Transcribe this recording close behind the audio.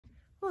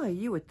Well,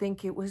 you would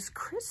think it was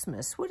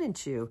Christmas,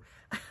 wouldn't you?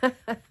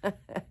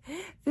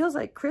 Feels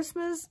like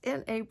Christmas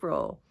in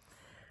April.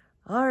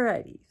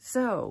 Alrighty,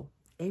 so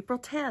April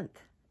 10th,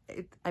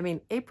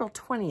 April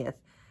 20th,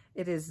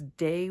 it is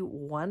day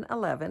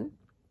 111,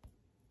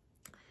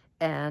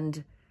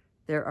 and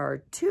there are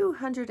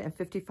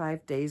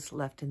 255 days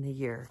left in the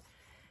year,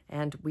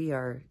 and we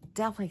are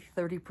definitely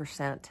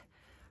 30%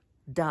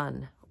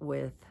 done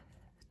with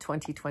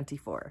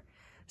 2024.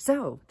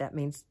 So that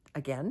means,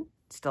 again,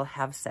 still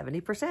have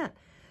 70%.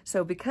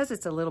 So because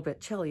it's a little bit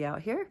chilly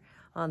out here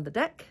on the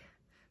deck,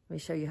 let me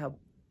show you how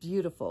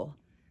beautiful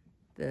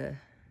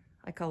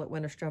I call it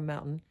Winterstrom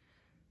Mountain,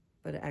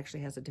 but it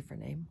actually has a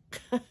different name.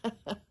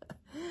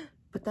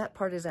 But that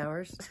part is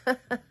ours.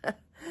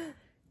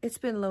 It's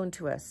been loaned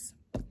to us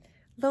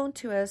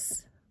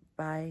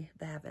by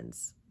the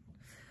heavens.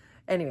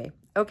 Anyway,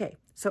 okay,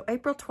 so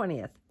April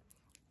 20th,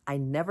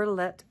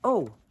 Lynnie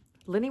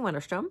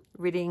Winterstrom,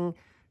 reading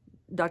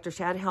Dr.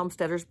 Shad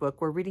Helmstetter's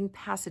book. We're reading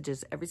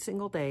passages every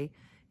single day,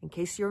 in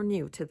case you're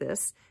new to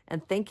this.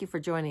 And thank you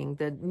for joining.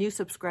 The new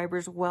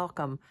subscribers,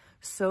 welcome.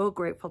 So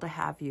grateful to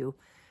have you.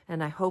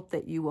 And I hope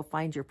that you will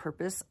find your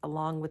purpose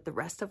along with the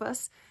rest of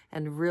us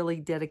and really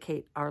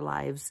dedicate our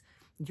lives,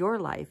 your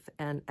life,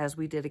 and as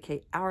we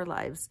dedicate our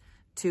lives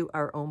to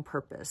our own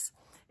purpose.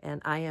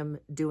 And I am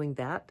doing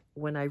that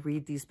when I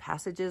read these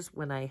passages,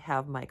 when I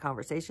have my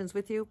conversations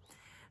with you.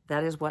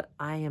 That is what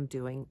I am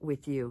doing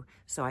with you.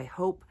 So I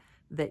hope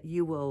that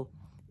you will,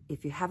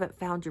 if you haven't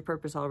found your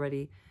purpose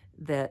already,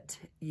 that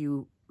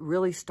you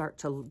really start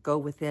to go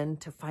within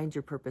to find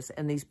your purpose.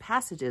 And these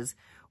passages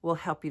will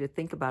help you to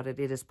think about it.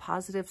 It is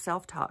positive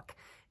self-talk,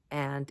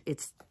 and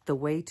it's the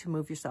way to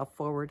move yourself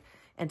forward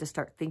and to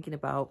start thinking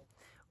about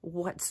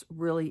what's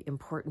really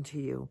important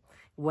to you,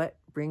 what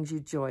brings you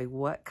joy,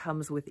 what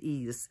comes with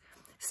ease.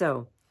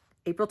 So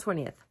April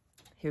 20th,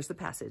 here's the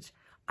passage.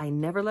 I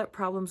never let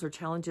problems or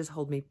challenges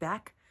hold me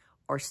back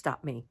or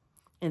stop me.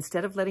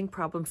 Instead of letting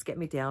problems get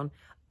me down,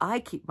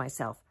 I keep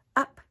myself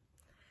up.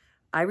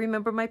 I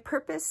remember my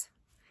purpose,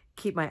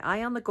 keep my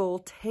eye on the goal,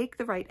 take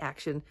the right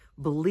action,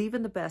 believe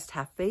in the best,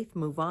 have faith,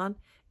 move on,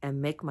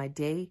 and make my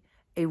day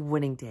a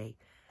winning day.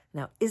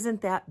 Now,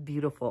 isn't that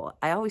beautiful?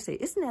 I always say,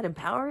 isn't that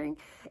empowering?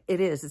 It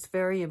is. It's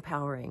very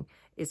empowering.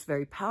 It's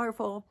very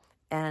powerful,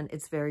 and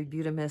it's very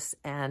beautimous,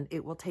 and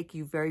it will take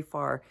you very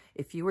far.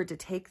 If you were to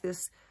take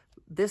this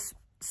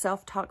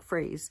self-talk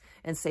phrase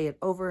and say it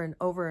over and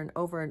over and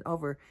over and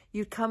over,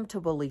 you'd come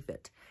to believe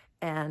it.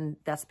 And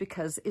that's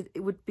because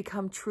it would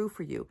become true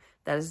for you.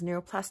 That is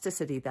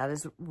neuroplasticity. That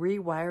is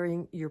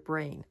rewiring your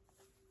brain.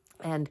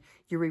 And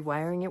you're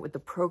rewiring it with the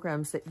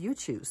programs that you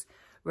choose,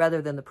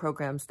 rather than the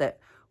programs that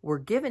were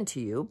given to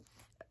you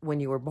when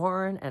you were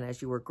born and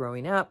as you were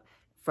growing up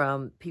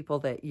from people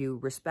that you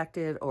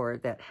respected or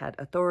that had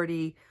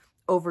authority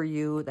over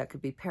you. That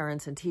could be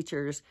parents and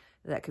teachers.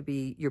 That could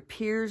be your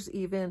peers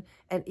even.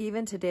 And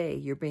even today,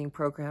 you're being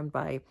programmed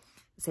by,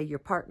 say, your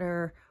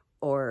partner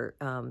or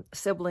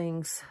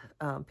siblings,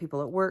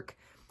 people at work,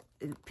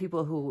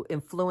 people who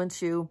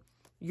influence you.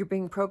 You're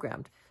being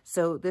programmed.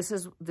 So this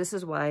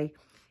is why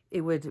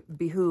it would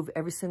behoove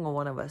every single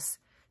one of us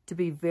to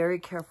be very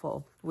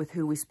careful with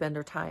who we spend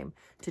our time,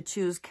 to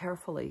choose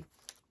carefully,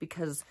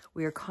 because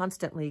we are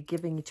constantly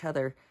giving each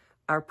other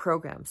our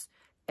programs.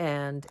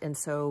 And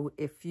so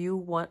if you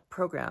want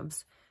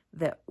programs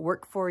that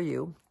work for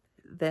you,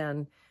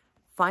 then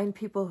find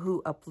people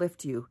who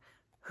uplift you,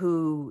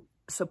 who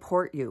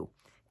support you,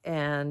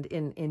 and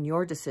in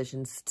your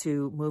decisions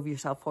to move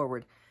yourself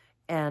forward.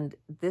 And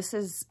this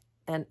is,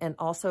 and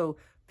also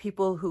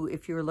people who,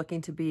 if you're looking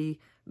to be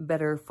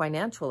better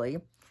financially,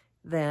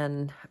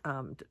 then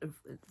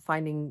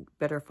finding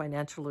better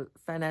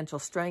financial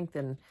strength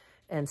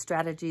and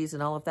strategies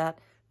and all of that,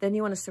 then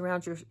you want to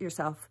surround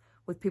yourself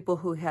with people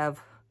who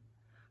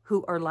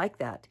are like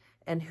that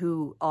and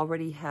who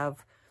already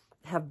have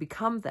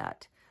become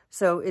that.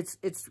 So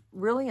it's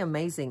really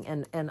amazing.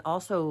 And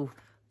also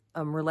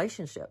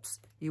relationships.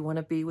 You want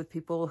to be with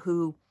people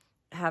who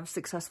have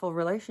successful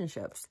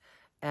relationships.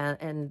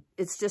 And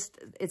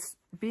it's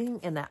being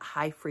in that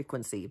high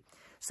frequency.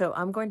 So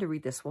I'm going to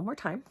read this one more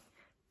time.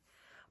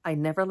 I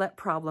never let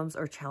problems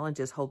or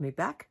challenges hold me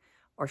back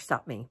or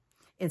stop me.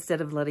 Instead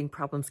of letting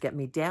problems get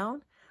me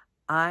down,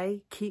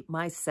 I keep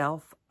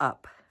myself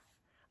up.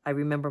 I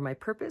remember my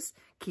purpose,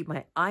 keep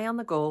my eye on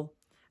the goal,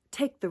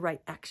 take the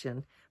right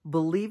action,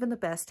 believe in the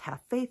best,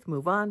 have faith,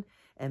 move on,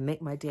 and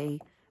make my day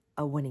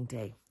a winning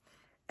day.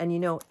 And you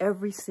know,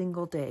 every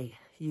single day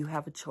you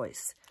have a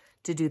choice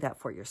to do that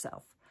for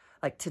yourself.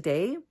 Like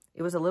today,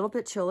 it was a little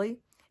bit chilly,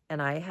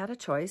 and I had a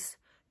choice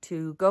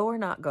to go or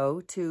not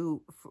go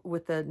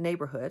with the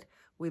neighborhood.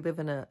 We live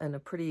in a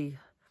pretty,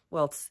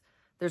 well,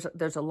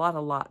 there's a lot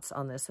of lots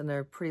on this, and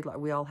they're pretty,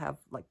 we all have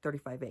like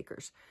 35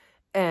 acres.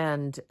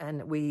 And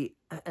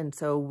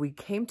so we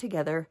came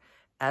together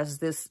as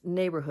this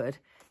neighborhood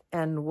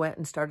and went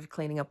and started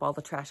cleaning up all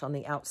the trash on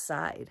the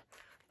outside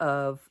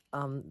of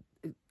the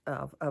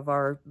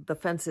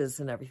fences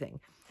and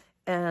everything.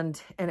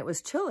 And it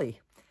was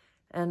chilly.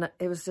 And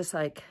it was just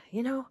like,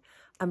 you know,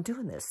 I'm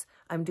doing this.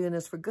 I'm doing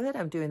this for good.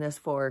 I'm doing this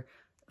for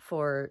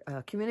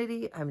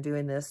community. I'm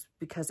doing this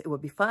because it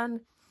would be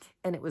fun.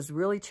 And it was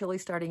really chilly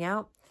starting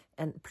out.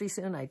 And pretty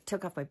soon I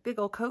took off my big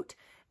old coat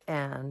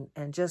and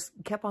just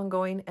kept on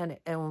going.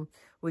 And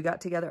we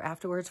got together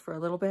afterwards for a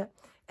little bit.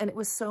 And it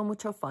was so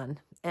much fun.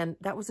 And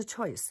that was a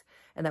choice.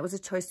 And that was a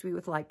choice to be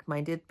with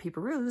like-minded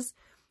peeparoos,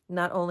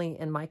 not only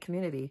in my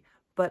community,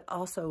 but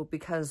also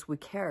because we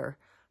care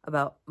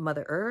about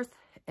Mother Earth.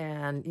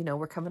 And, you know,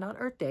 we're coming on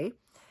Earth Day.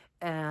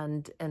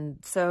 And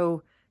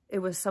so it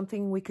was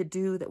something we could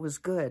do that was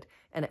good,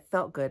 and it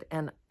felt good.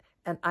 And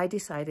I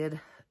decided,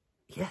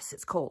 yes,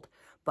 it's cold,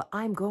 but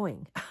I'm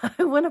going.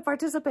 I want to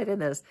participate in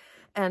this.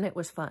 And it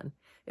was fun.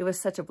 It was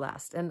such a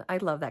blast. And I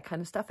love that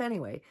kind of stuff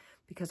anyway,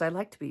 because I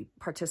like to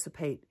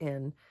participate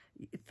in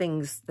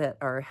things that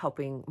are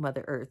helping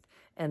Mother Earth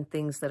and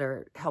things that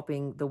are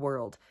helping the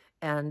world.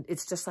 And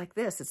it's just like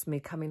this. It's me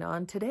coming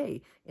on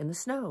today in the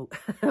snow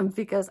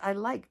because I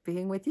like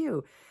being with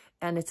you.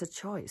 And it's a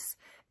choice.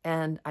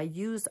 And I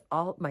use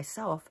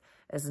myself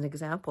as an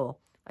example.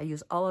 I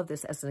use all of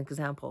this as an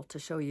example to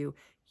show you,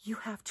 you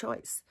have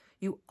choice.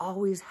 You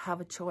always have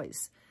a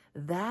choice.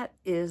 That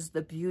is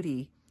the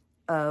beauty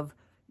of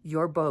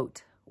your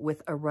boat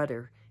with a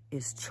rudder,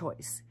 is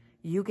choice.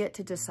 You get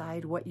to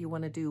decide what you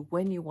want to do,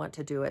 when you want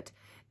to do it,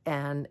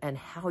 and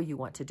how you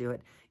want to do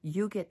it.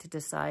 You get to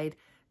decide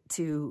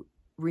to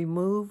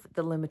remove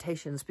the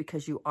limitations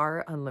because you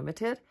are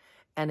unlimited,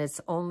 and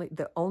it's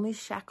the only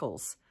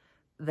shackles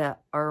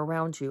that are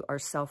around you are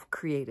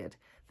self-created.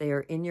 They are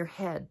in your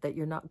head that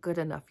you're not good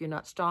enough, you're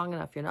not strong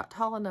enough, you're not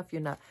tall enough,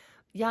 you're not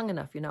young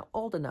enough, you're not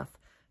old enough.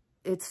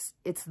 It's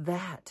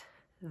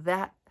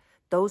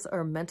those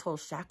are mental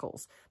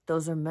shackles.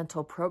 Those are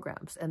mental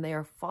programs, and they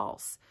are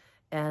false.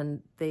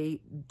 And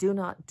they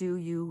don't do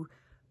you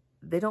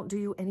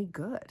any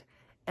good.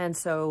 And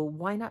so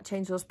why not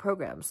change those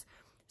programs?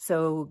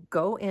 So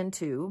go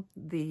into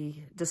the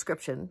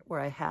description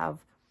where I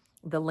have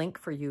the link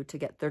for you to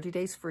get 30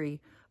 days free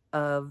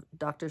of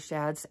Dr.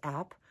 Shad's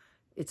app.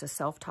 It's a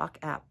self-talk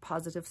app,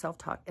 positive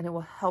self-talk, and it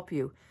will help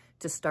you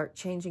to start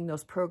changing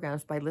those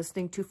programs by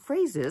listening to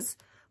phrases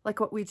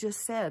like what we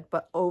just said,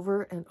 but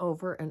over and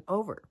over and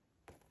over.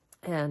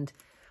 And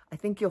I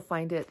think you'll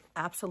find it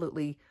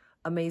absolutely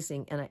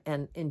amazing.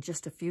 And in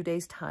just a few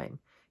days' time,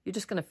 you're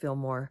just going to feel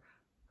more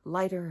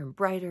lighter and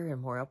brighter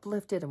and more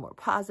uplifted and more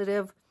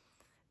positive.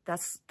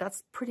 That's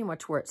pretty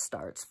much where it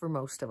starts for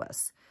most of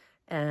us.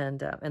 And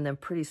then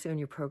pretty soon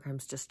your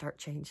programs just start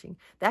changing.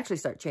 They actually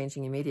start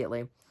changing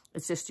immediately.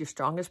 It's just your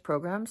strongest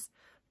programs,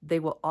 they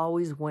will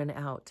always win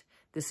out.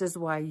 This is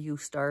why you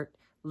start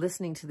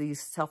listening to these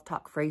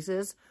self-talk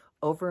phrases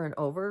over and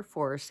over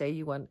for, say,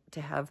 you want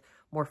to have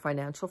more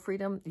financial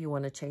freedom, you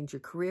want to change your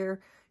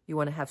career, you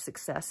want to have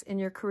success in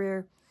your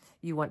career,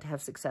 you want to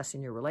have success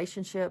in your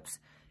relationships,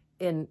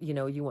 and, you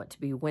know, you want to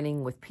be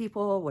winning with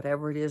people,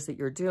 whatever it is that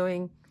you're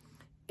doing.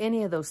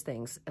 Any of those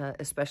things,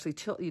 especially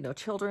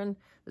children,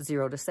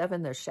 0 to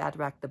 7, there's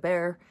Shadrach the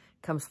Bear,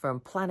 comes from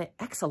Planet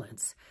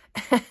Excellence.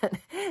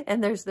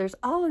 And there's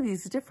all of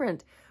these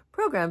different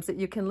programs that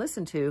you can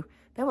listen to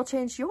that will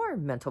change your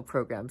mental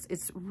programs.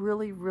 It's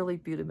really, really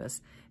beautiful.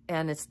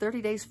 And it's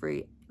 30 days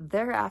free.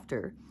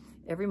 Thereafter,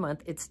 every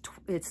month, it's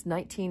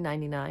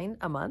 $19.99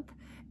 a month,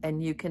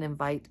 and you can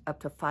invite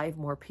up to 5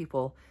 more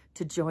people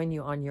to join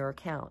you on your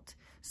account.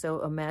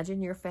 So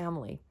imagine your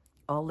family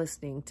all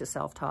listening to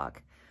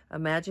self-talk.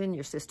 Imagine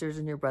your sisters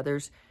and your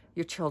brothers,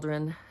 your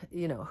children,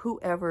 you know,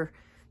 whoever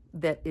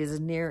that is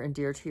near and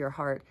dear to your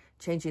heart,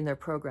 changing their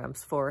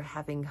programs for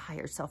having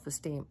higher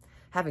self-esteem,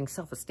 having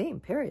self-esteem,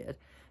 period,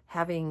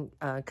 having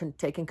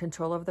taken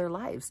control of their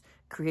lives,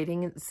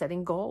 creating and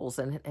setting goals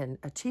and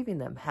achieving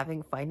them,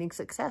 finding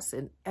success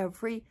in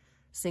every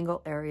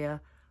single area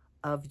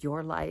of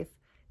your life,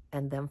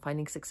 and them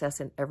finding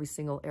success in every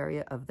single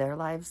area of their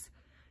lives.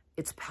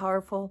 It's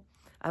powerful.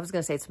 I was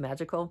going to say it's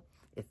magical.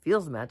 It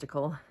feels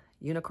magical.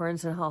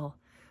 Unicorns and all,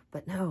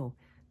 but no,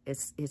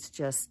 it's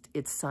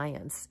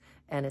science,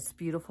 and it's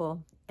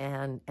beautiful,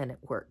 and it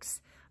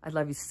works. I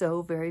love you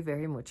so very,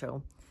 very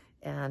mucho,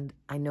 and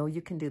I know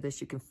you can do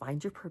this. You can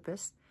find your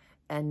purpose,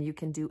 and you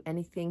can do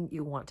anything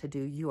you want to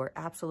do. You are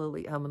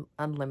absolutely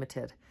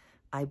unlimited.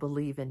 I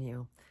believe in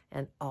you,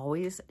 and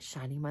always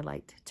shining my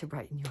light to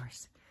brighten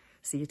yours.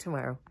 See you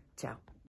tomorrow. Ciao.